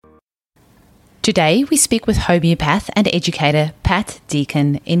Today, we speak with homeopath and educator Pat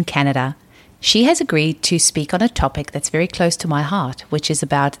Deacon in Canada. She has agreed to speak on a topic that's very close to my heart, which is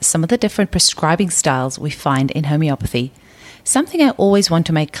about some of the different prescribing styles we find in homeopathy. Something I always want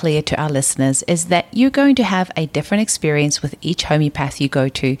to make clear to our listeners is that you're going to have a different experience with each homeopath you go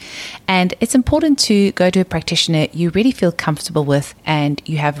to, and it's important to go to a practitioner you really feel comfortable with and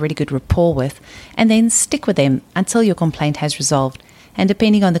you have really good rapport with, and then stick with them until your complaint has resolved. And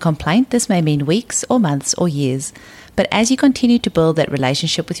depending on the complaint, this may mean weeks or months or years. But as you continue to build that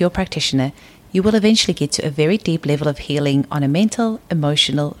relationship with your practitioner, you will eventually get to a very deep level of healing on a mental,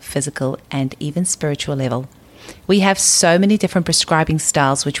 emotional, physical, and even spiritual level. We have so many different prescribing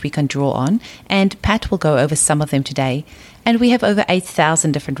styles which we can draw on, and Pat will go over some of them today. And we have over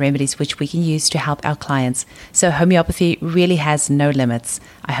 8,000 different remedies which we can use to help our clients. So homeopathy really has no limits.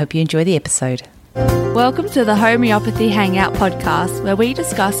 I hope you enjoy the episode. Welcome to the Homeopathy Hangout podcast, where we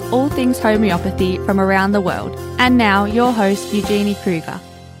discuss all things homeopathy from around the world. And now, your host, Eugenie Kruger.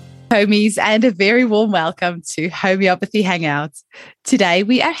 Homies, and a very warm welcome to Homeopathy Hangouts. Today,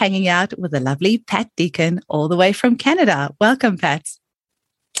 we are hanging out with the lovely Pat Deacon, all the way from Canada. Welcome, Pat.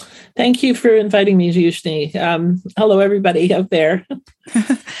 Thank you for inviting me, Eugenie. Hello, everybody out there.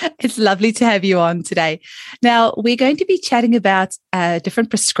 It's lovely to have you on today. Now, we're going to be chatting about different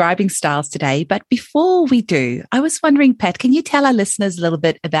prescribing styles today. But before we do, I was wondering, Pat, can you tell our listeners a little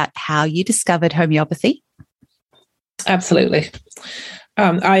bit about how you discovered homeopathy? Absolutely.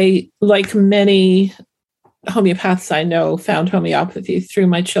 I, like many homeopaths I know, found homeopathy through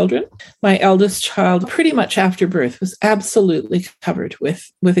my children. My eldest child, pretty much after birth, was absolutely covered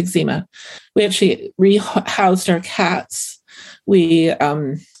with eczema. We actually rehoused our cats. We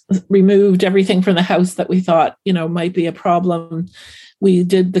removed everything from the house that we thought, might be a problem. We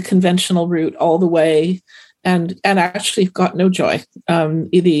did the conventional route all the way, and actually got no joy.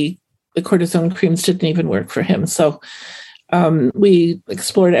 The cortisone creams didn't even work for him. So we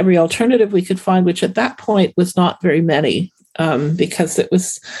explored every alternative we could find, which at that point was not very many, because it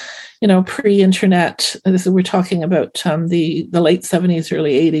was, pre-internet. We're talking about the late 70s,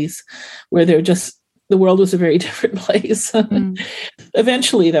 early 80s, where the world was a very different place.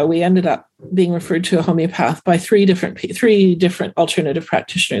 Eventually, though, we ended up being referred to a homeopath by three different alternative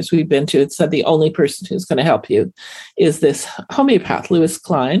practitioners we've been to. It said the only person who's going to help you is this homeopath, Louis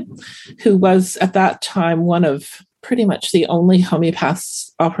Klein, who was at that time one of pretty much the only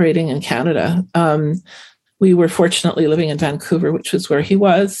homeopaths operating in Canada. We were fortunately living in Vancouver, which was where he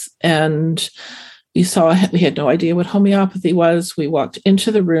was. And we had no idea what homeopathy was. We walked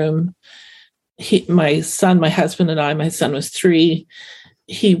into the room. My husband and I, my son was 3.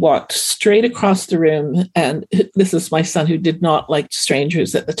 He walked straight across the room. And this is my son, who did not like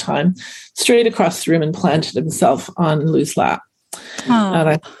strangers at the time, straight across the room and planted himself on Lou's lap. Oh. And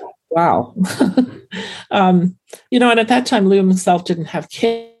I thought, wow. And at that time, Lou himself didn't have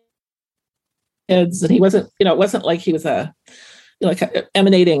kids, and he wasn't, it wasn't like he was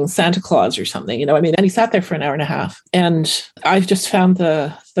emanating Santa Claus or something, and he sat there for an hour and a half, and I just found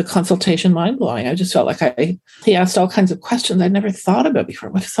the consultation mind-blowing. I just felt like he asked all kinds of questions I'd never thought about before.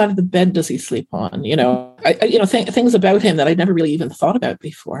 What side of the bed does he sleep on? Things about him that I'd never really even thought about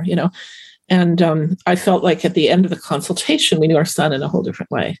before, And I felt like at the end of the consultation, we knew our son in a whole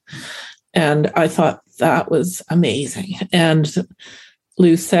different way. And I thought that was amazing. And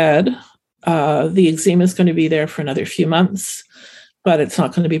Lou said, the eczema is going to be there for another few months, but it's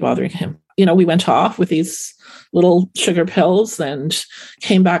not going to be bothering him. We went off with these little sugar pills and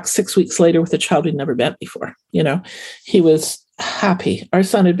came back 6 weeks later with a child we'd never met before. He was happy. Our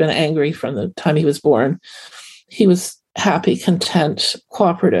son had been angry from the time he was born. He was happy, content,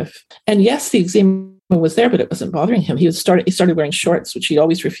 cooperative. And yes, the eczema was there, but it wasn't bothering him. He started wearing shorts, which he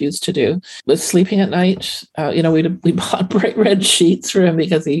always refused to do. Was sleeping at night. We bought bright red sheets for him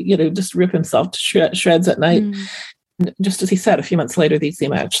because he, just rip himself to shreds at night. Just as he said, a few months later, the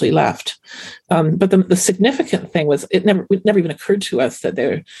eczema actually left. But the significant thing was it never even occurred to us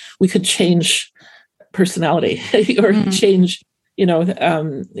that we could change personality or change.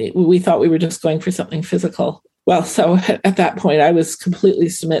 We thought we were just going for something physical. Well, so at that point, I was completely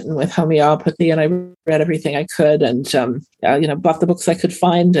smitten with homeopathy, and I read everything I could, and bought the books I could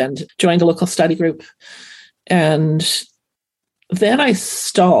find, and joined a local study group. And then I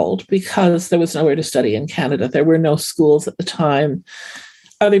stalled because there was nowhere to study in Canada. There were no schools at the time.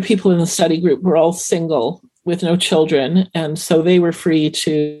 Other people in the study group were all single with no children, and so they were free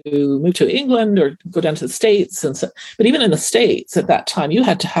to move to England or go down to the States. But even in the States at that time, you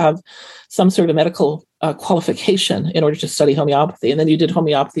had to have some sort of medical qualification in order to study homeopathy, and then you did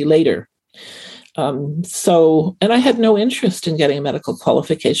homeopathy later. And I had no interest in getting a medical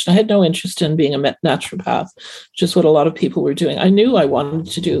qualification. I had no interest in being a naturopath, which is what a lot of people were doing. I knew I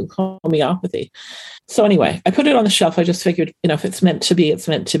wanted to do homeopathy. So anyway, I put it on the shelf. I just figured, if it's meant to be, it's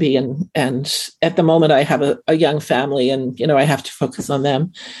meant to be. And at the moment I have a young family and, I have to focus on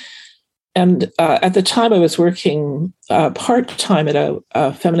them. And at the time I was working part-time at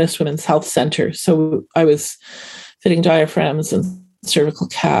a feminist women's health center. So I was fitting diaphragms and cervical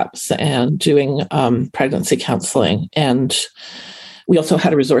caps and doing pregnancy counseling. And we also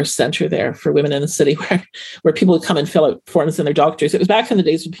had a resource center there for women in the city where people would come and fill out forms in their doctors. It was back in the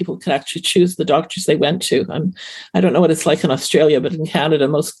days when people could actually choose the doctors they went to. I don't know what it's like in Australia, but in Canada,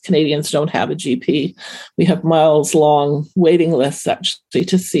 most Canadians don't have a GP. We have miles long waiting lists actually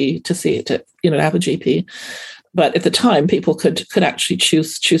to have a GP. But at the time, people could actually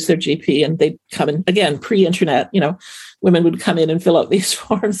choose their GP, and they'd come in, again, pre-internet, women would come in and fill out these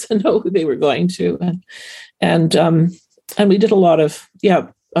forms and know who they were going to. And we did a lot of,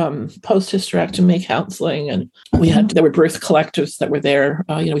 post-hysterectomy counseling. And there were birth collectives that were there.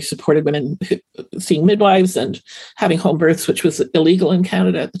 We supported women seeing midwives and having home births, which was illegal in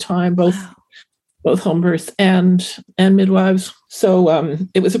Canada at the time, both home births and midwives. So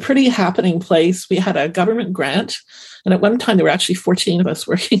it was a pretty happening place. We had a government grant. And at one time, there were actually 14 of us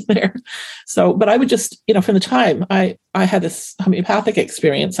working there. So, but I would just, from the time I had this homeopathic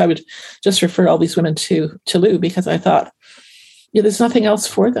experience, I would just refer all these women to Lou, because I thought, there's nothing else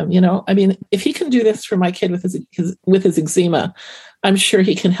for them. I mean, if he can do this for my kid with his eczema, I'm sure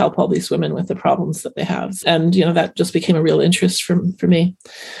he can help all these women with the problems that they have. And, that just became a real interest for me.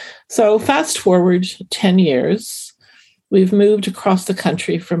 So fast forward 10 years, we've moved across the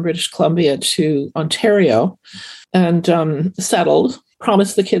country from British Columbia to Ontario and settled,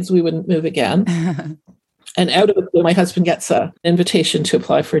 promised the kids we wouldn't move again. And out of the blue, my husband gets an invitation to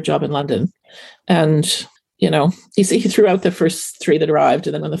apply for a job in London. And, he threw out the first 3 that arrived.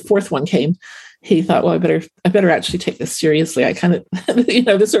 And then when the 4th one came, he thought, well, I better actually take this seriously. I kind of,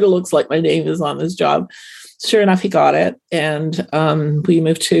 this sort of looks like my name is on this job. Sure enough, he got it. And we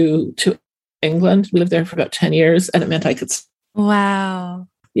moved to England. We lived there for about 10 years, and it meant I could. Wow.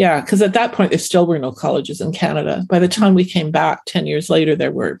 Yeah, because at that point, there still were no colleges in Canada. By the time we came back 10 years later,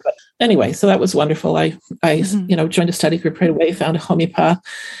 there were. But anyway, so that was wonderful. I joined a study group right away, found a homeopath,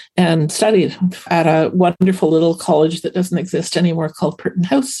 and studied at a wonderful little college that doesn't exist anymore called Purton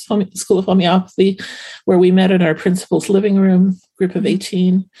House School of Homeopathy, where we met in our principal's living room, group of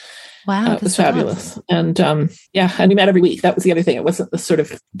 18. Wow. It was fabulous. And and we met every week. That was the other thing. It wasn't the sort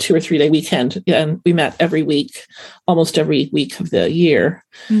of 2 or 3 day weekend. And we met every week, almost every week of the year.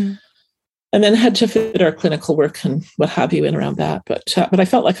 Mm. And then had to fit our clinical work and what have you in around that. But I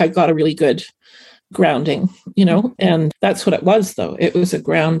felt like I got a really good grounding, and that's what it was, though. It was a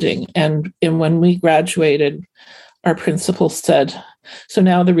grounding. And when we graduated, our principal said, so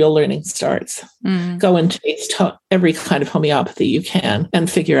now the real learning starts. Go and taste every kind of homeopathy you can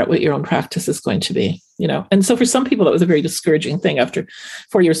and figure out what your own practice is going to be, And so for some people, that was a very discouraging thing after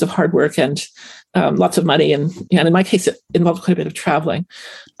 4 years of hard work and lots of money. And in my case, it involved quite a bit of traveling,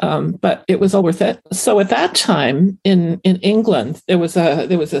 but it was all worth it. So at that time in England, there was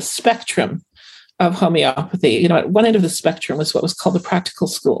a spectrum of homeopathy. At one end of the spectrum was what was called the practical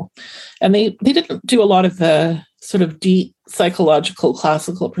school. And they didn't do a lot of the sort of deep psychological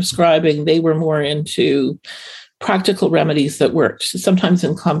classical prescribing. They were more into practical remedies that worked, sometimes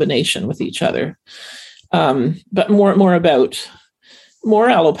in combination with each other. But more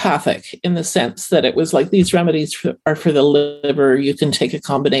allopathic in the sense that it was like these remedies are for the liver. You can take a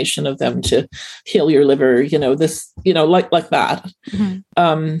combination of them to heal your liver, like that.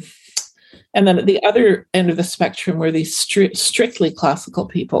 Mm-hmm. And then at the other end of the spectrum were these strictly classical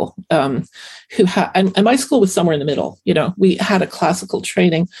people who had, and my school was somewhere in the middle. We had a classical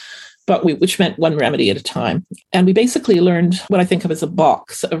training, but which meant one remedy at a time. And we basically learned what I think of as a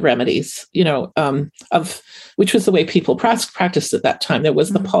box of remedies, which was the way people practiced at that time. There was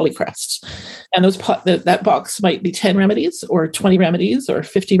the polycrests. And that box might be 10 remedies or 20 remedies or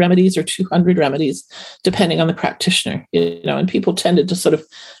 50 remedies or 200 remedies, depending on the practitioner, and people tended to sort of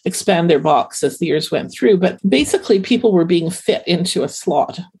expand their box as the years went through. But basically, people were being fit into a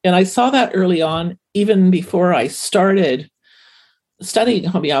slot. And I saw that early on, even before I started studying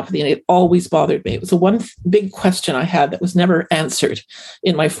homeopathy, and it always bothered me. It was the one big question I had that was never answered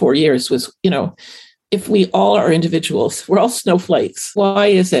in my 4 years was, if we all are individuals, we're all snowflakes, why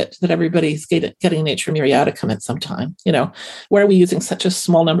is it that everybody's getting Nature Muriaticum at some time? Why are we using such a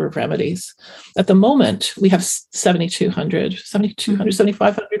small number of remedies? At the moment, we have 7,500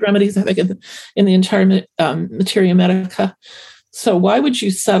 remedies, I think, in the entire Materia Medica. So why would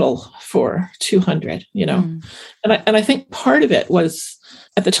you settle for 200, And I think part of it was,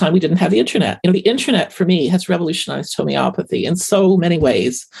 at the time, we didn't have the internet. The internet for me has revolutionized homeopathy in so many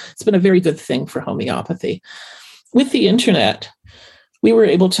ways. It's been a very good thing for homeopathy. With the internet, we were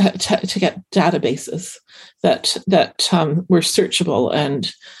able to get databases that were searchable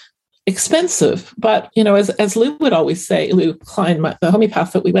and expensive. But, as Lou would always say, Lou Klein, the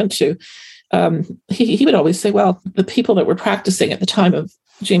homeopath that we went to, he would always say, well, the people that were practicing at the time of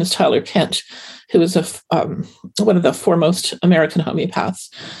James Tyler Kent, who was one of the foremost American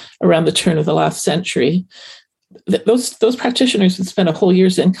homeopaths around the turn of the last century, those practitioners would spend a whole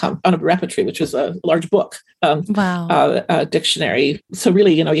year's income on a repertory, which was a large book, dictionary. So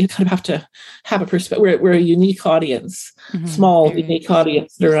really, you kind of have to have a perspective. We're a unique audience, small, unique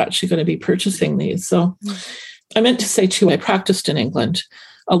audience that are actually going to be purchasing these. So I meant to say too, I practiced in England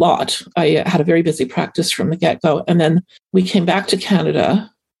a lot. I had a very busy practice from the get-go. And then we came back to Canada,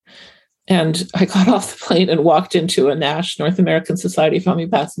 and I got off the plane and walked into a NASH, North American Society of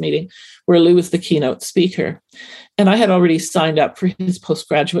Homeopaths meeting, where Lou was the keynote speaker. And I had already signed up for his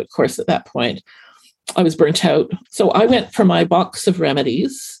postgraduate course at that point. I was burnt out. So I went for my box of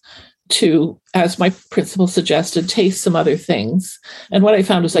remedies to, as my principal suggested, taste some other things. And what I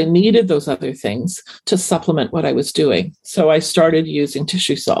found was I needed those other things to supplement what I was doing. So I started using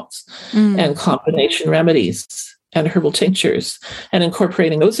tissue salts and combination remedies and herbal tinctures and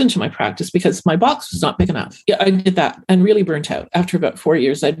incorporating those into my practice because my box was not big enough. Yeah, I did that and really burnt out. After about 4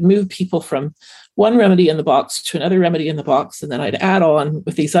 years, I'd move people from one remedy in the box to another remedy in the box, and then I'd add on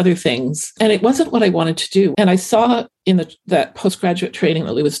with these other things. And it wasn't what I wanted to do. And I saw in that postgraduate training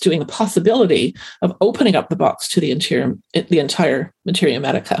that Lou was doing the possibility of opening up the box to the entire Materia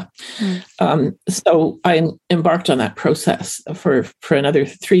Medica. So I embarked on that process for another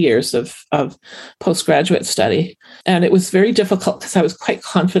 3 years of postgraduate study. And it was very difficult because I was quite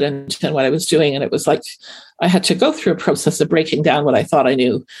confident in what I was doing. And it was like I had to go through a process of breaking down what I thought I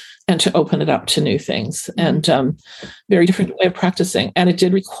knew and to open it up to new things, and very different way of practicing. And it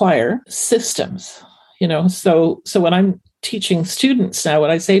did require systems, So when I'm teaching students now,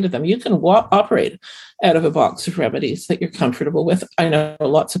 what I say to them, you can operate out of a box of remedies that you're comfortable with. I know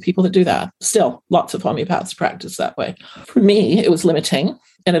lots of people that do that. Still, lots of homeopaths practice that way. For me, it was limiting.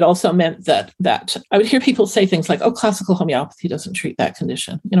 And it also meant that I would hear people say things like, oh, classical homeopathy doesn't treat that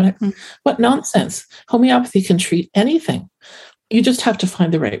condition. What nonsense. Homeopathy can treat anything. You just have to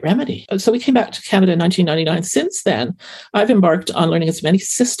find the right remedy. So we came back to Canada in 1999. Since then, I've embarked on learning as many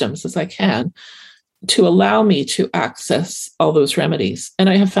systems as I can to allow me to access all those remedies. And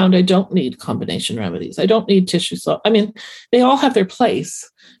I have found I don't need combination remedies. I don't need tissue salt. I mean, they all have their place.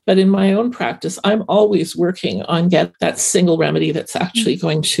 But in my own practice, I'm always working on get that single remedy that's actually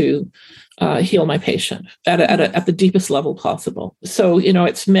going to heal my patient at the deepest level possible. So,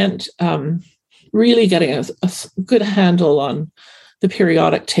 it's meant really getting a good handle on the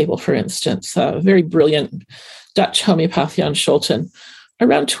periodic table, for instance. A very brilliant Dutch homeopath, Jan Scholten,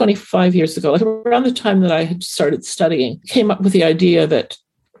 around 25 years ago, like around the time that I had started studying, came up with the idea that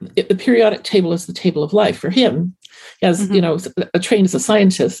the periodic table is the table of life. For him, as trained as a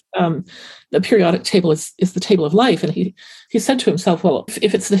scientist, the periodic table is the table of life. And he said to himself, well,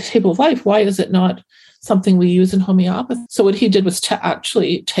 if it's the table of life, why is it not something we use in homeopathy? So what he did was to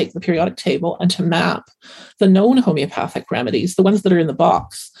actually take the periodic table and to map the known homeopathic remedies, the ones that are in the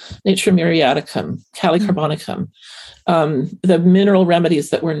box, Natura muriaticum, Kali carbonicum, the mineral remedies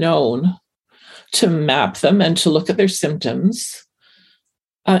that were known, to map them and to look at their symptoms.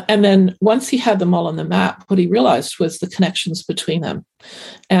 And then once he had them all on the map, what he realized was the connections between them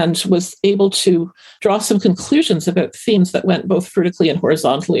and was able to draw some conclusions about themes that went both vertically and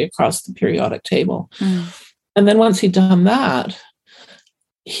horizontally across the periodic table. And then once he'd done that,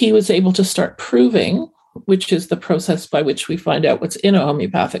 he was able to start proving, which is the process by which we find out what's in a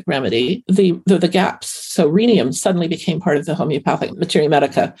homeopathic remedy, the gaps. So rhenium suddenly became part of the homeopathic Materia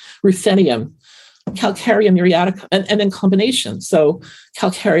Medica, ruthenium, Calcarea muriaticum, and then combinations. So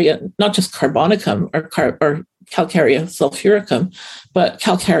Calcarea, not just carbonicum or Calcarea sulfuricum, but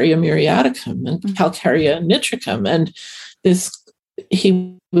Calcarea muriaticum and Calcarea nitricum. And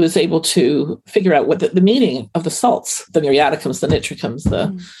he was able to figure out what the meaning of the salts, the muriaticums, the nitricums,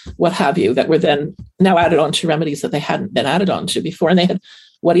 the what have you, that were then now added on to remedies that they hadn't been added on to before. And they had,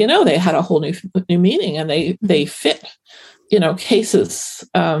 they had a whole new meaning, and they fit cases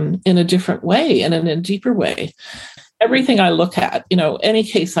in a different way and in a deeper way. Everything I look at, any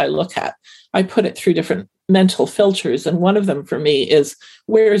case I look at, I put it through different mental filters, and one of them for me is,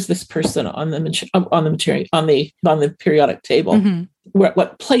 where is this person on the periodic table? Mm-hmm.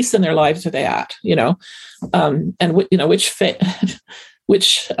 What place in their lives are they at? And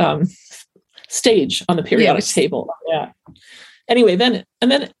which stage on the periodic table? Yeah. Anyway, then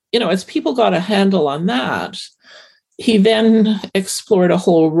as people got a handle on that, he then explored a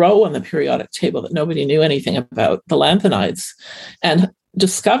whole row on the periodic table that nobody knew anything about, the lanthanides, and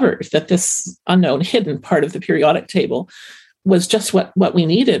discovered that this unknown hidden part of the periodic table was just what we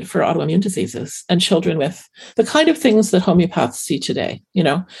needed for autoimmune diseases and children with the kind of things that homeopaths see today.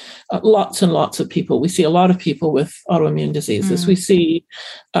 Lots and lots of people. We see a lot of people with autoimmune diseases. We see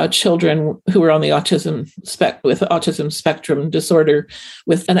children who are on the autism spectrum disorder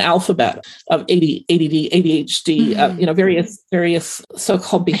with an alphabet of ADD, ADHD, various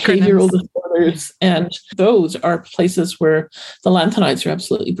so-called behavioral disorders. And those are places where the lanthanides are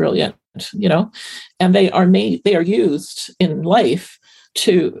absolutely brilliant. And they are used in life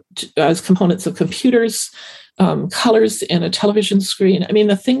to as components of computers, colors in a television screen. I mean,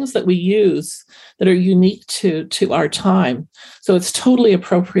 the things that we use that are unique to our time. So it's totally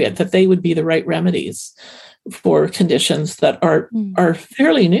appropriate that they would be the right remedies for conditions that are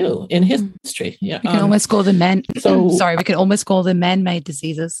fairly new in history. Yeah, we can almost call them we can almost call them man-made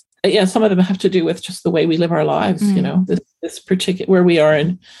diseases. Yeah, some of them have to do with just the way we live our lives. This particular where we are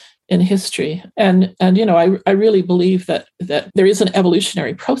in history. And I really believe that there is an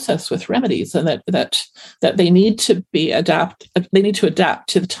evolutionary process with remedies, and that they need to adapt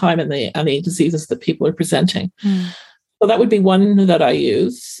to the time and the diseases that people are presenting. So that would be one that I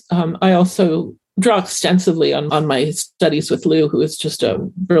use. I also draw extensively on my studies with Lou, who is just a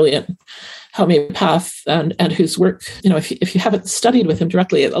brilliant homeopath, and whose work, if you haven't studied with him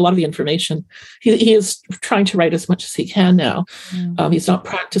directly, a lot of the information, he is trying to write as much as he can now. He's not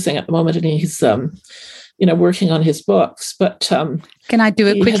practicing at the moment, and he's working on his books. But can I do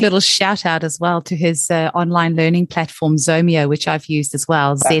a quick little shout out as well to his online learning platform Zomeo, which I've used as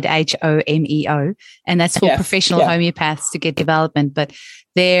well, ZHOMEO, and that's for professional homeopaths to get development. But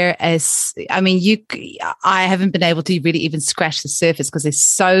I haven't been able to really even scratch the surface because there's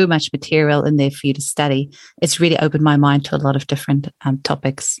so much material in there for you to study. It's really opened my mind to a lot of different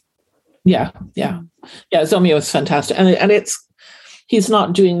topics. Yeah. Zomeo is fantastic, and he's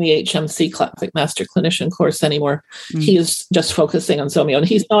not doing the HMC Classic Master Clinician course anymore. He is just focusing on Zomeo, and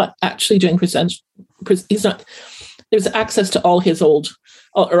he's not actually doing there's access to all his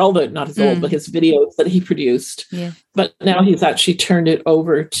not his old, but his videos that he produced. Yeah. But now he's actually turned it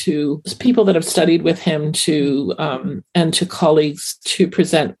over to people that have studied with him and to colleagues to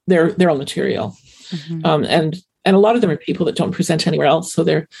present their own material. And a lot of them are people that don't present anywhere else. So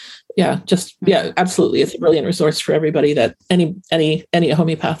they're, absolutely. It's a brilliant resource for everybody, that any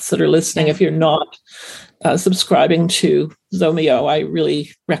homeopaths that are listening, if you're not subscribing to Zomeo, I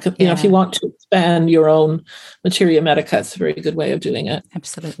really recommend, if you want to expand your own Materia Medica, it's a very good way of doing it.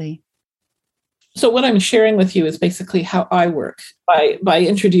 Absolutely. So what I'm sharing with you is basically how I work by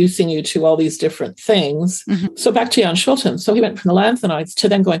introducing you to all these different things. So back to Jan Schulten. So he went from the lanthanides to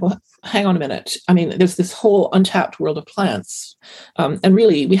then going, well, hang on a minute. I mean, there's this whole untapped world of plants. And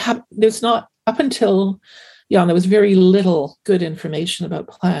really, there's not, up until Jan, there was very little good information about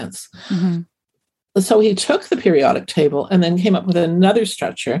plants. So he took the periodic table and then came up with another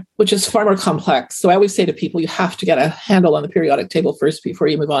structure, which is far more complex. So I always say to people, you have to get a handle on the periodic table first before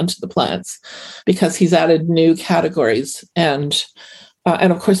you move on to the plants, because he's added new categories. And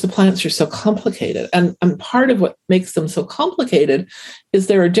of course, the plants are so complicated. And part of what makes them so complicated is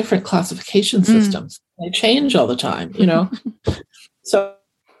there are different classification systems. They change all the time, So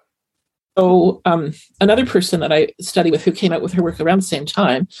another person that I study with who came out with her work around the same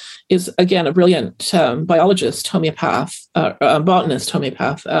time is, again, a brilliant botanist homeopath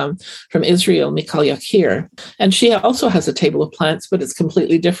from Israel, Michal Yakir. And she also has a table of plants, but it's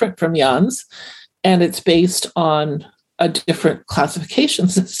completely different from Jan's. And it's based on a different classification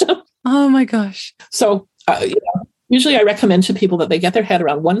system. Oh, my gosh. So, usually I recommend to people that they get their head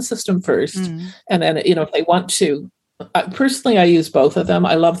around one system first. And then, if they want to, personally, I use both of them.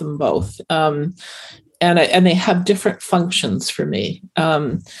 I love them both. And they have different functions for me.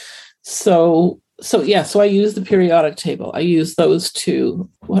 So I use the periodic table. I use those two.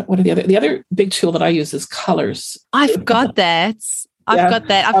 What are the other big tool that I use is colors. I've got that.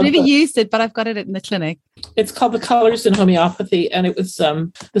 I've never used it, but I've got it in the clinic. It's called the Colors in Homeopathy. And it was,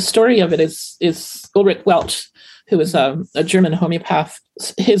 the story of it is Ulrich Welch, who was a German homeopath.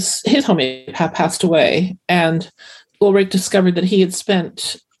 His homeopath passed away, and Ulrich discovered that he had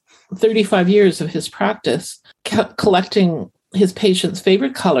spent 35 years of his practice collecting his patients'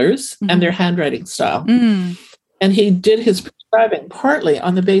 favorite colors and their handwriting style. And he did his prescribing partly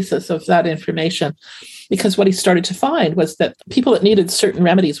on the basis of that information, because what he started to find was that people that needed certain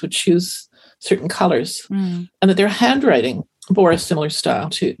remedies would choose certain colors, and that their handwriting bore a similar style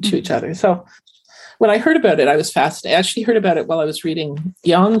to each other. So when I heard about it, I was fascinated. I actually heard about it while I was reading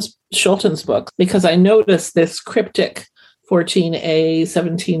Jan Schulten's book, because I noticed this cryptic 14A,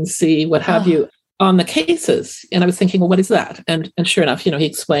 17C, what have you, on the cases. And I was thinking, well, what is that? And sure enough, he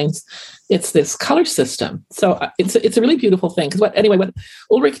explains it's this color system. So it's a really beautiful thing. Because what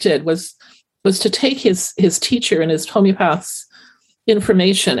Ulrich did was to take his teacher and his homeopath's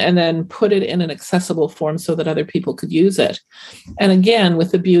information and then put it in an accessible form so that other people could use it. And again,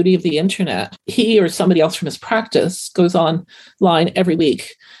 with the beauty of the internet, he or somebody else from his practice goes online every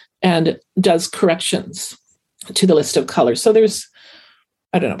week and does corrections to the list of colors. So there's,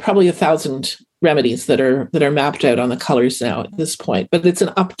 I don't know, probably 1,000 remedies that are mapped out on the colors now at this point, but it's an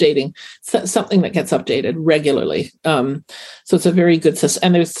updating, something that gets updated regularly. So it's a very good system.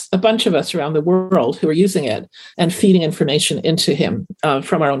 And there's a bunch of us around the world who are using it and feeding information into him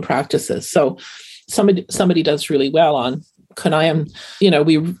from our own practices. So somebody does really well on Kunayam.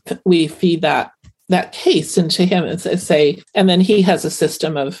 We feed that case into him and say, and then he has a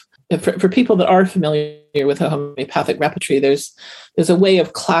system of, for people that are familiar with a homeopathic repertory, there's a way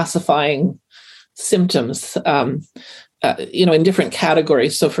of classifying symptoms, in different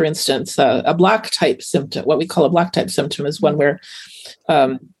categories. So, for instance, a black type symptom, what we call a black type symptom, is one where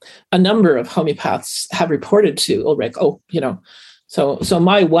a number of homeopaths have reported to Ulrich, so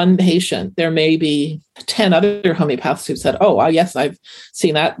my one patient, there may be 10 other homeopaths who said, oh, yes, I've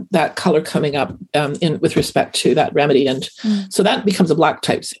seen that color coming up with respect to that remedy. And so that becomes a black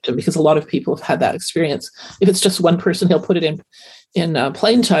type symptom, because a lot of people have had that experience. If it's just one person, he'll put it in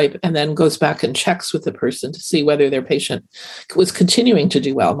plain type and then goes back and checks with the person to see whether their patient was continuing to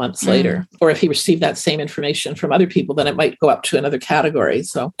do well months later, or if he received that same information from other people, then it might go up to another category.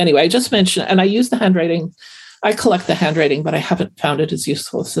 So anyway, I just mentioned, and I use the handwriting. I collect the handwriting, but I haven't found it as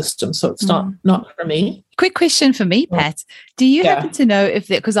useful a system. So it's not for me. Quick question for me, Pat. Do you happen to know if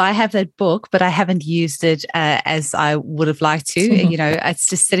because I have that book, but I haven't used it as I would have liked to. It's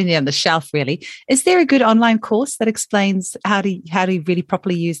just sitting there on the shelf, really. Is there a good online course that explains how to really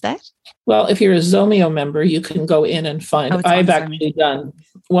properly use that? Well, if you're a Zomeo member, you can go in and find. I've actually done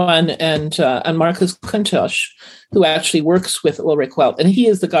one, and Marcus Kuntosh, who actually works with Ulrich Weldt, and he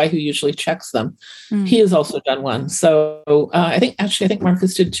is the guy who usually checks them. He has also done one. So I think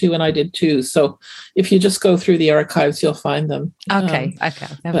Marcus did too, and I did too. So if you just go through the archives, you'll find them. Okay.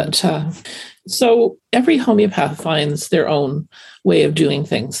 But so every homeopath finds their own way of doing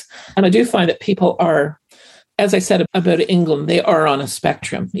things, and I do find that people are, as I said about England, they are on a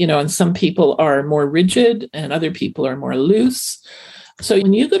spectrum, and some people are more rigid and other people are more loose. So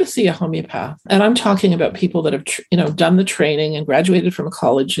when you go to see a homeopath, and I'm talking about people that have, done the training and graduated from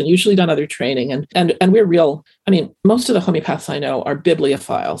college and usually done other training, and we're real. I mean, most of the homeopaths I know are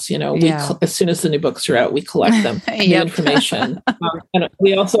bibliophiles. As soon as the new books are out, we collect them, the information. And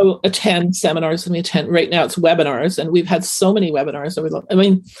we also attend seminars, and right now it's webinars, and we've had so many webinars.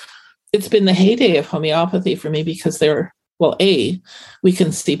 It's been the heyday of homeopathy for me, because we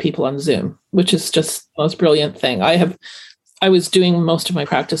can see people on Zoom, which is just the most brilliant thing. I was doing most of my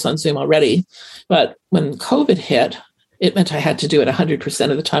practice on Zoom already, but when COVID hit, it meant I had to do it 100%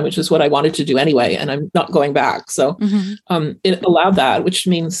 of the time, which is what I wanted to do anyway, and I'm not going back. So it allowed that, which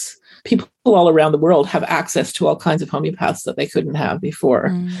means people all around the world have access to all kinds of homeopaths that they couldn't have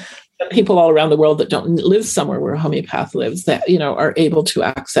before. People all around the world that don't live somewhere where a homeopath lives, that, are able to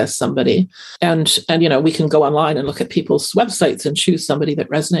access somebody. And we can go online and look at people's websites and choose somebody that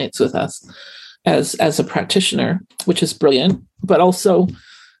resonates with us as a practitioner, which is brilliant. But also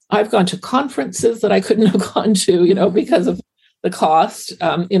I've gone to conferences that I couldn't have gone to, because of the cost,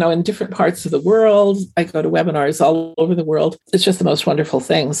 in different parts of the world. I go to webinars all over the world. It's just the most wonderful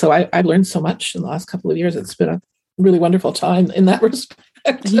thing. So I've learned so much in the last couple of years. It's been a really wonderful time in that respect.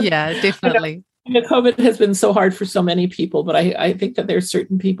 Yeah, definitely. COVID has been so hard for so many people, but I think that there's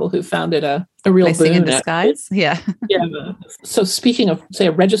certain people who found it a real blessing boon in disguise. Yeah. So speaking of, say,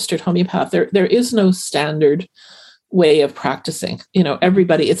 a registered homeopath, there is no standard way of practicing.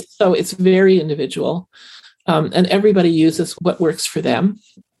 Everybody, it's very individual, and everybody uses what works for them.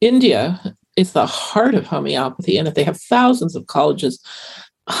 India is the heart of homeopathy, and if they have thousands of colleges,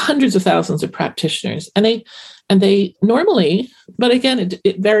 hundreds of thousands of practitioners, and they normally, but again,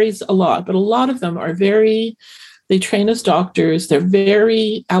 it varies a lot, but a lot of them are they train as doctors. They're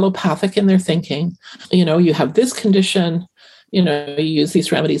very allopathic in their thinking. You have this condition, you use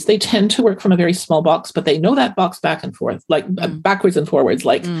these remedies. They tend to work from a very small box, but they know that box back and forth, like backwards and forwards,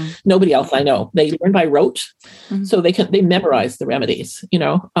 like nobody else I know. They learn by rote, so they memorize the remedies,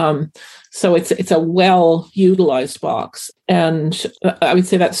 so it's a well utilized box. And I would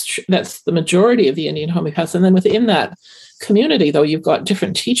say that's the majority of the Indian homeopaths. And then within that community, though, you've got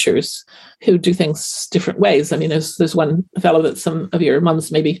different teachers who do things different ways. I mean, there's one fellow that some of your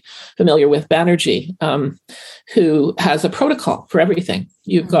mums may be familiar with, Banerjee, who has a protocol for everything.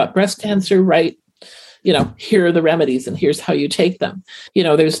 You've got breast cancer, right? Here are the remedies and here's how you take them.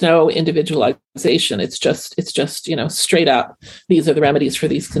 There's no individualization. It's just, straight up, these are the remedies for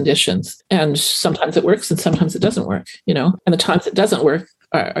these conditions. And sometimes it works and sometimes it doesn't work, and the times it doesn't work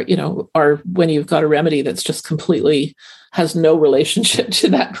are when you've got a remedy that's just completely has no relationship to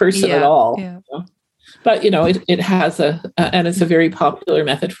that person at all. Yeah. But, it has and it's a very popular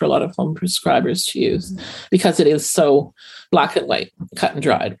method for a lot of home prescribers to use because it is so black and white, cut and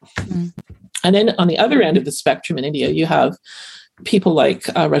dried. And then on the other end of the spectrum in India, you have people like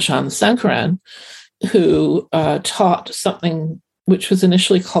Rajan Sankaran, who taught something which was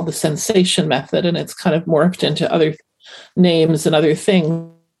initially called the sensation method, and it's kind of morphed into other names and other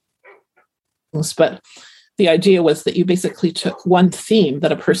things. But the idea was that you basically took one theme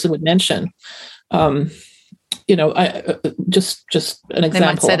that a person would mention. Just an example. They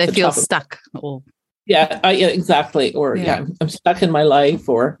might say they feel stuck, or exactly. Or I'm stuck in my life,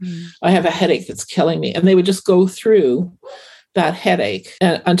 or I have a headache that's killing me. And they would just go through that headache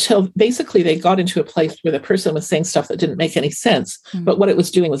until basically they got into a place where the person was saying stuff that didn't make any sense. But what it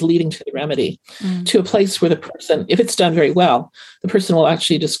was doing was leading to the remedy, to a place where the person, if it's done very well, the person will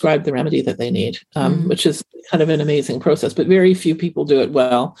actually describe the remedy that they need, which is kind of an amazing process. But very few people do it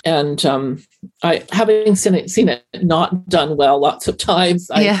well. And I, having seen it not done well lots of times,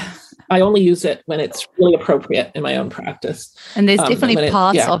 I only use it when it's really appropriate in my own practice. And there's definitely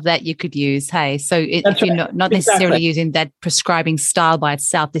parts of that you could use. Hey, so if you're not necessarily using that prescribing style by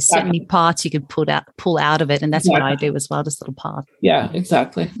itself, there's certainly parts you could pull out of it. And that's what I do as well, just little parts. Yeah,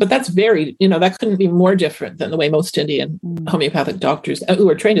 exactly. But that's very, that couldn't be more different than the way most Indian homeopathic doctors who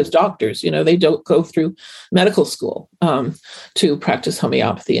are trained as doctors, they don't go through medical school to practice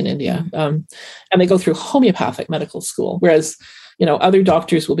homeopathy in India. And they go through homeopathic medical school, whereas other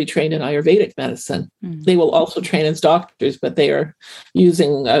doctors will be trained in Ayurvedic medicine. They will also train as doctors, but they are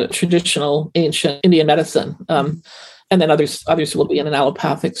using traditional ancient Indian medicine. And then others will be in an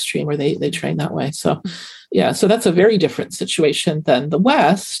allopathic stream where they train that way. So, so that's a very different situation than the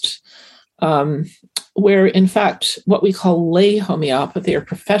West, where in fact, what we call lay homeopathy or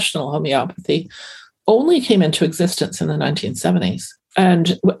professional homeopathy only came into existence in the 1970s.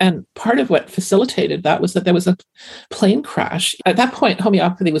 And part of what facilitated that was that there was a plane crash. At that point,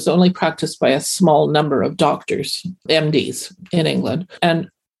 homeopathy was only practiced by a small number of doctors, MDs in England. And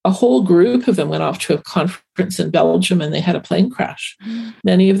a whole group of them went off to a conference in Belgium and they had a plane crash.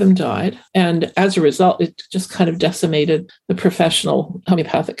 Many of them died. And as a result, it just kind of decimated the professional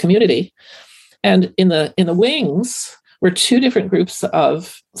homeopathic community. And in the wings were two different groups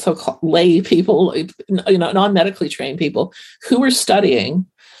of so-called lay people, non-medically trained people who were studying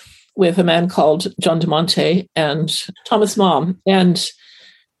with a man called John de Monte and Thomas Malm. And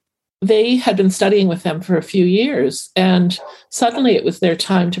they had been studying with them for a few years. And suddenly it was their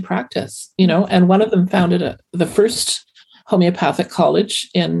time to practice, and one of them founded the first homeopathic college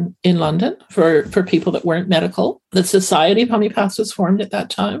in London for people that weren't medical. The Society of Homeopaths was formed at that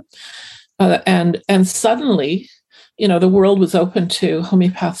time. And suddenly, the world was open to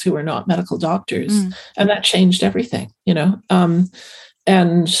homeopaths who were not medical doctors, and that changed everything,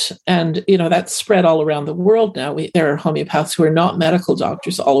 and that's spread all around the world now. There are homeopaths who are not medical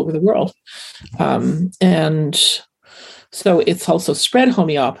doctors all over the world. And so it's also spread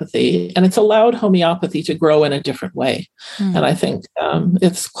homeopathy, and it's allowed homeopathy to grow in a different way. And I think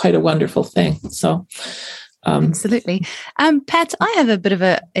it's quite a wonderful thing. So absolutely. Pat, I have a bit of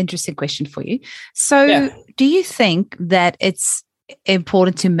an interesting question for you. So do you think that it's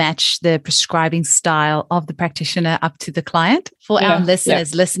important to match the prescribing style of the practitioner up to the client? For our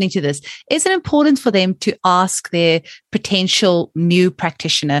listeners listening to this, is it important for them to ask their potential new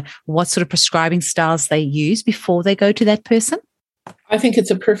practitioner what sort of prescribing styles they use before they go to that person? I think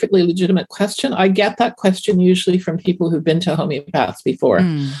it's a perfectly legitimate question. I get that question usually from people who've been to homeopaths before.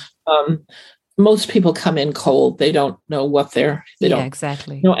 Most people come in cold. They don't know what they don't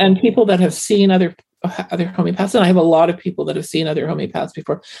exactly. And people that have seen other homeopaths, and I have a lot of people that have seen other homeopaths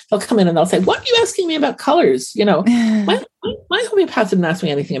before, they'll come in and they'll say, "What are you asking me about colors? My homeopath didn't ask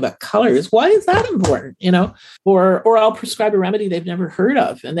me anything about colors. Why is that important? Or I'll prescribe a remedy they've never heard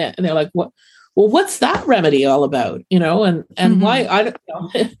of, and they're like, well, what's that remedy all about? And why, I don't know,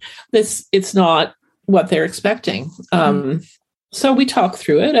 it's not what they're expecting. So we talk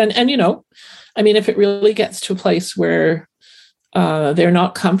through it, and if it really gets to a place where they're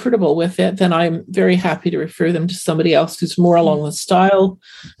not comfortable with it, then I'm very happy to refer them to somebody else who's more along the style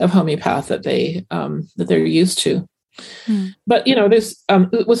of homeopath that they're used to. But there's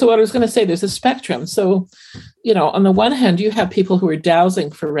so what I was going to say, there's a spectrum. So on the one hand, you have people who are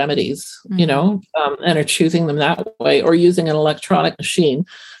dowsing for remedies, and are choosing them that way, or using an electronic machine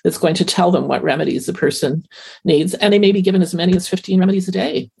that's going to tell them what remedies the person needs, and they may be given as many as 15 remedies a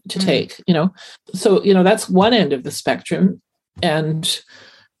day to take. So that's one end of the spectrum. And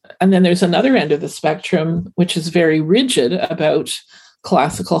then there's another end of the spectrum, which is very rigid about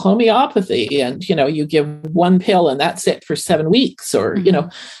classical homeopathy. And, you give one pill and that's it for 7 weeks, or,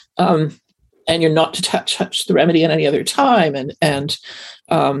 and you're not to touch the remedy at any other time. And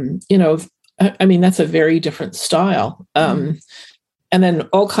that's a very different style. And then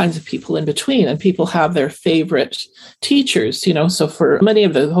all kinds of people in between, and people have their favorite teachers, so for many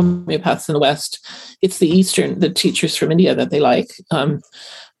of the homeopaths in the West, it's the teachers from India that they like.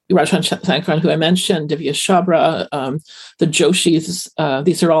 Rajan Sankaran, who I mentioned, Divya Chabra, the Joshis,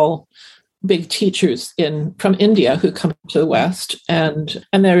 these are all big teachers from India who come to the West, and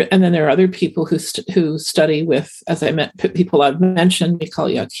then there are other people who study with, as I met people I've mentioned, Mikhail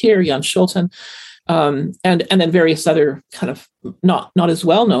Yakir, Jan Schulten, and then various other kind of not as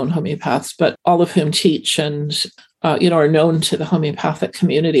well known homeopaths, but all of whom teach and are known to the homeopathic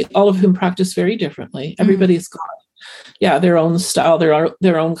community. All of whom practice very differently. Everybody's got their own style,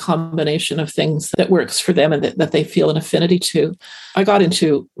 their own combination of things that works for them and that they feel an affinity to. I got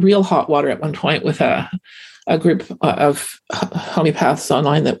into real hot water at one point with a group of homeopaths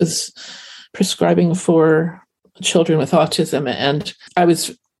online that was prescribing for children with autism, and I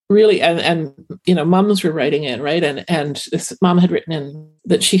was really, and moms were writing in, right? And this mom had written in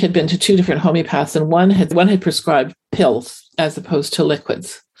that she had been to 2 different homeopaths, and one had prescribed pills as opposed to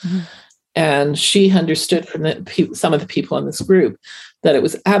liquids. And she understood from some of the people in this group that it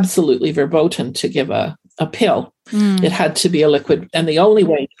was absolutely verboten to give a pill. It had to be a liquid, and the only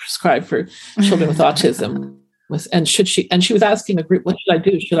way to prescribe for children with autism was, and she was asking the group, what should I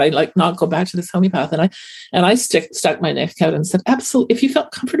do? Should I not go back to this homeopath? And I stuck my neck out and said, absolutely, if you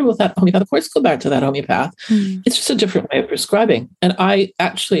felt comfortable with that homeopath, of course, go back to that homeopath. It's just a different way of prescribing. And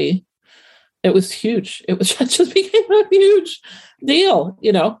it was huge. It just became a huge deal,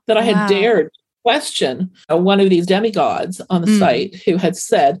 that I had dared question one of these demigods on the site who had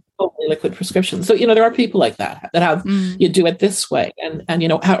said only liquid prescription. So, there are people like that have, you do it this way, and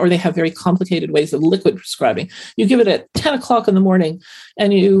or they have very complicated ways of liquid prescribing. You give it at 10 o'clock in the morning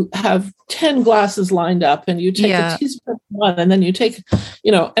and you have 10 glasses lined up, and you take a teaspoon of one, and then you take,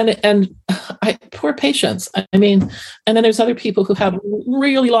 poor patients. And then there's other people who have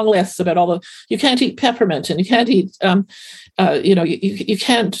really long lists about you can't eat peppermint, and you can't eat, you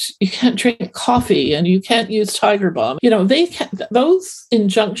can't drink coffee, and you can't use Tiger Balm. Those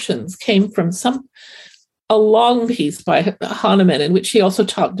injunctions came from a long piece by Hahnemann, in which he also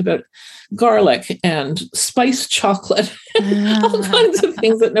talked about garlic and spiced chocolate, all kinds of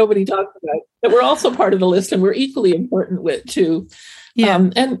things that nobody talked about that were also part of the list and were equally important too.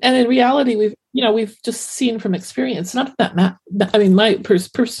 And in reality, we've just seen from experience, none of that my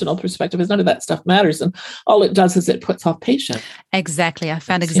personal perspective is none of that stuff matters, and all it does is it puts off patients. Exactly, I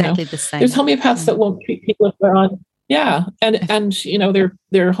found exactly the same. There's homeopaths that won't treat people if they're on. Yeah, and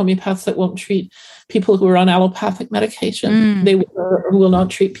there are homeopaths that won't treat people who are on allopathic medication. They will not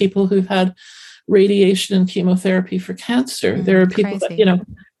treat people who've had radiation and chemotherapy for cancer. There are people that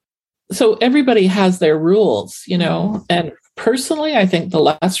so everybody has their rules, and personally, I think the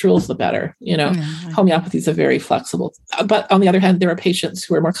less rules, the better. Homeopathy is a very flexible. But on the other hand, there are patients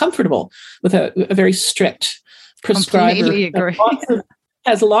who are more comfortable with a very strict prescriber. Completely agree.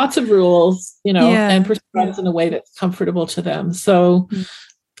 Has lots of rules, and prescribes in a way that's comfortable to them. So,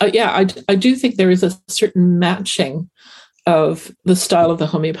 I do think there is a certain matching of the style of the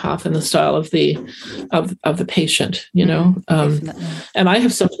homeopath and the style of the patient, and I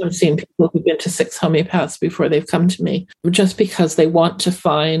have sometimes seen people who've been to 6 homeopaths before they've come to me, just because they want to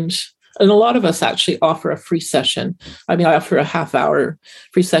find. And a lot of us actually offer a free session. I offer a half-hour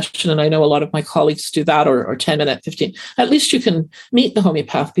free session, and I know a lot of my colleagues do that, or 10-minute, 15. At least you can meet the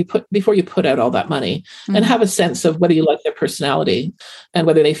homeopath before you put out all that money, and have a sense of whether you like their personality and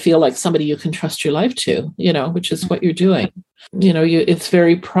whether they feel like somebody you can trust your life to, which is what you're doing. It's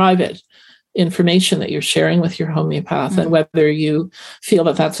very private information that you're sharing with your homeopath, and whether you feel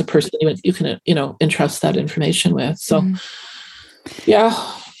that that's a person you can, entrust that information with. So,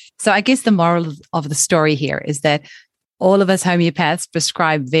 So I guess the moral of the story here is that all of us homeopaths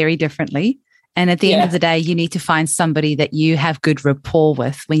prescribe very differently. And at the end of the day, you need to find somebody that you have good rapport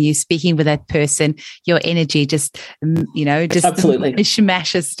with. When you're speaking with that person, your energy just Absolutely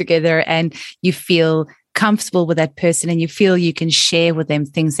smashes together, and you feel comfortable with that person, and you feel you can share with them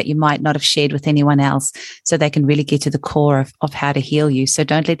things that you might not have shared with anyone else, so they can really get to the core of how to heal you. So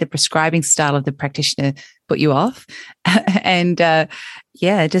don't let the prescribing style of the practitioner put you off. And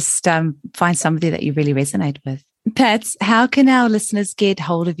just find somebody that you really resonate with. Pat, how can our listeners get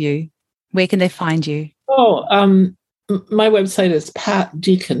hold of you? Where can they find you? My website is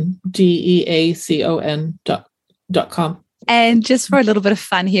patdeacon, DEACON.com. And just for a little bit of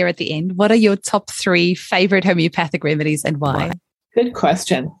fun here at the end, what are your top 3 favorite homeopathic remedies and why? Good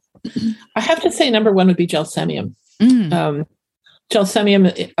question. I have to say number 1 would be gelsemium.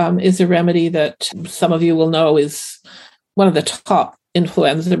 Gelsemium is a remedy that some of you will know is one of the top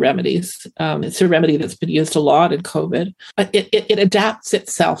influenza remedies. It's a remedy that's been used a lot in COVID. It adapts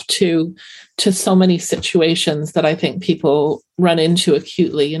itself to so many situations that I think people run into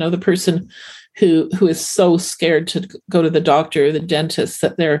acutely. You know, the person who is so scared to go to the doctor or the dentist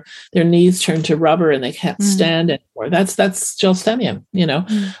that their knees turn to rubber and they can't stand anymore. That's gelsemium, you know,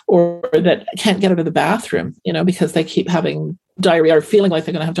 or that can't get out of the bathroom, you know, because they keep having diarrhea or feeling like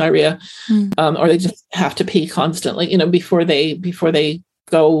they're going to have diarrhea, or they just have to pee constantly, you know, before they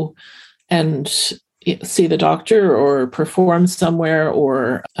go and see the doctor or perform somewhere,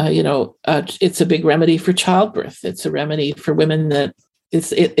 or it's a big remedy for childbirth. It's a remedy for women that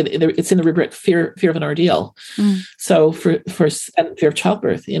it's in the rubric fear of an ordeal. So for fear of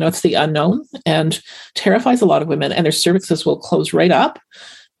childbirth, you know, it's the unknown and terrifies a lot of women, and their cervixes will close right up,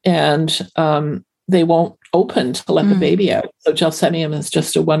 and they won't open to let the baby out. So gelsemium is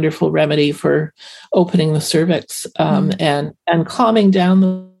just a wonderful remedy for opening the cervix and calming down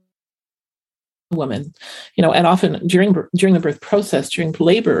the woman, you know. And often during the birth process, during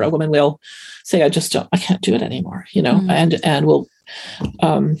labor, a woman will say, I can't do it anymore, you know, and will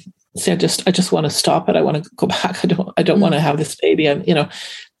say, I just want to stop it. I want to go back. I don't want to have this baby. And, you know,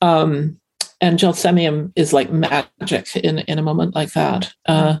 and gelsemium is like magic in a moment like that.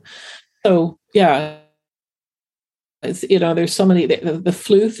 So yeah, it's, you know, there's so many, the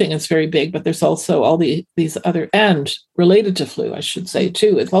flu thing is very big, but there's also all these other, and related to flu, I should say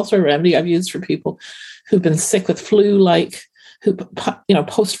too. It's also a remedy I've used for people who've been sick with flu-like,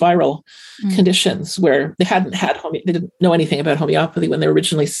 post-viral conditions where they they didn't know anything about homeopathy when they were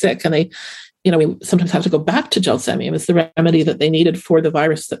originally sick. And they, you know, we sometimes have to go back to gelsemium as the remedy that they needed for the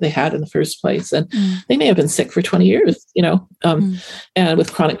virus that they had in the first place. And they may have been sick for 20 years, you know, and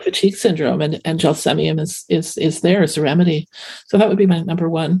with chronic fatigue syndrome, and gelsemium is there as a remedy. So that would be my number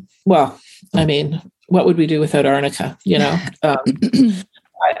 1. Well, I mean, what would we do without arnica? You know,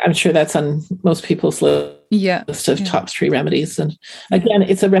 I'm sure that's on most people's list of top 3 remedies. And again,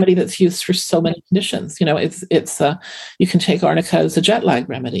 it's a remedy that's used for so many conditions. You know, it's you can take arnica as a jet lag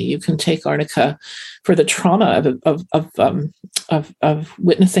remedy. You can take arnica for the trauma of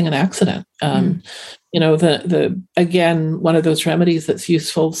witnessing an accident. You know, again, one of those remedies that's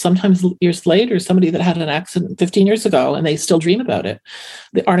useful sometimes years later, somebody that had an accident 15 years ago and they still dream about it.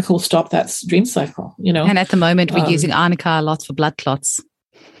 The arnica will stop that dream cycle, you know. And at the moment, we're using arnica a lot for blood clots.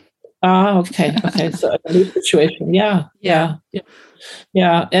 Okay. So a new situation. Yeah.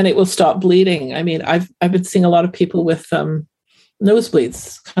 And it will stop bleeding. I mean, I've been seeing a lot of people with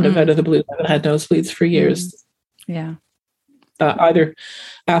nosebleeds kind of out of the blue. I haven't had nosebleeds for years. Yeah. Either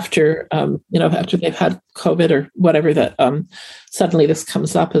after, after they've had COVID or whatever, that suddenly this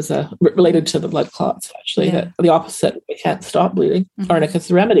comes up as related to the blood clots, actually, that the opposite, they can't stop bleeding. Arnica's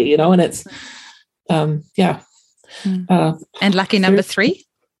the remedy, you know, and it's, and lucky number 3?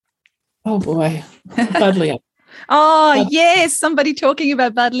 Oh boy, Buddleia. Yes, somebody talking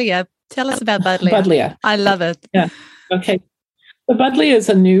about Buddleia. Tell us about Buddleia. Buddleia. I love it. Yeah. Okay. The Buddleia is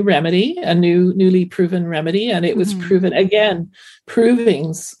a new remedy, a newly proven remedy, and it was proven, again,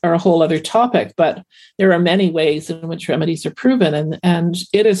 provings are a whole other topic, but there are many ways in which remedies are proven, and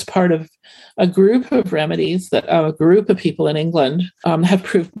it is part of a group of remedies that a group of people in England have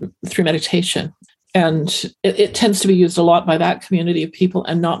proved through meditation. And it tends to be used a lot by that community of people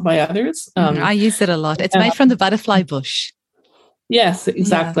and not by others. I use it a lot. It's made from the butterfly bush. Yes,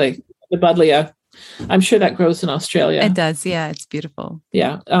 exactly. Yeah. The Buddleia. I'm sure that grows in Australia. It does. Yeah, it's beautiful.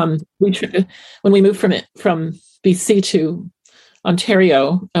 Yeah. When we moved from BC to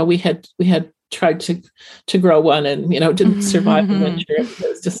Ontario, we had tried to grow one, and, you know, didn't survive the winter. It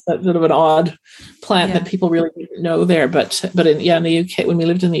was just a bit of an odd plant that people really didn't know there. But in the UK, when we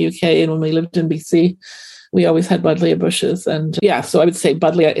lived in the UK and when we lived in BC, we always had buddleia bushes. And so I would say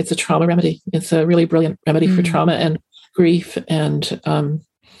buddleia, it's a trauma remedy. It's a really brilliant remedy for trauma and grief. And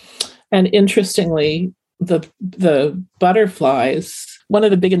interestingly, the butterflies, one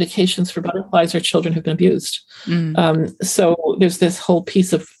of the big indications for butterflies are children who've been abused. So there's this whole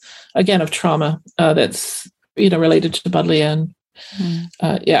piece of trauma that's, related to buddleia. And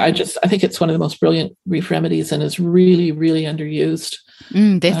I think it's one of the most brilliant grief remedies and is really, really underused.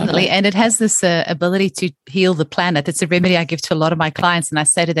 Definitely. And it has this ability to heal the planet. It's a remedy I give to a lot of my clients. And I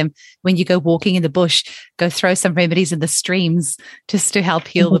say to them, when you go walking in the bush, go throw some remedies in the streams just to help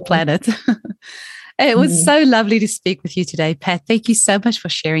heal the planet. It was so lovely to speak with you today, Pat. Thank you so much for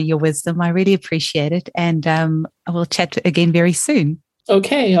sharing your wisdom. I really appreciate it. And I will chat again very soon.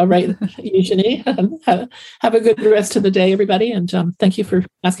 Okay. All right, Eugenie. Have a good rest of the day, everybody. And thank you for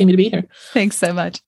asking me to be here. Thanks so much.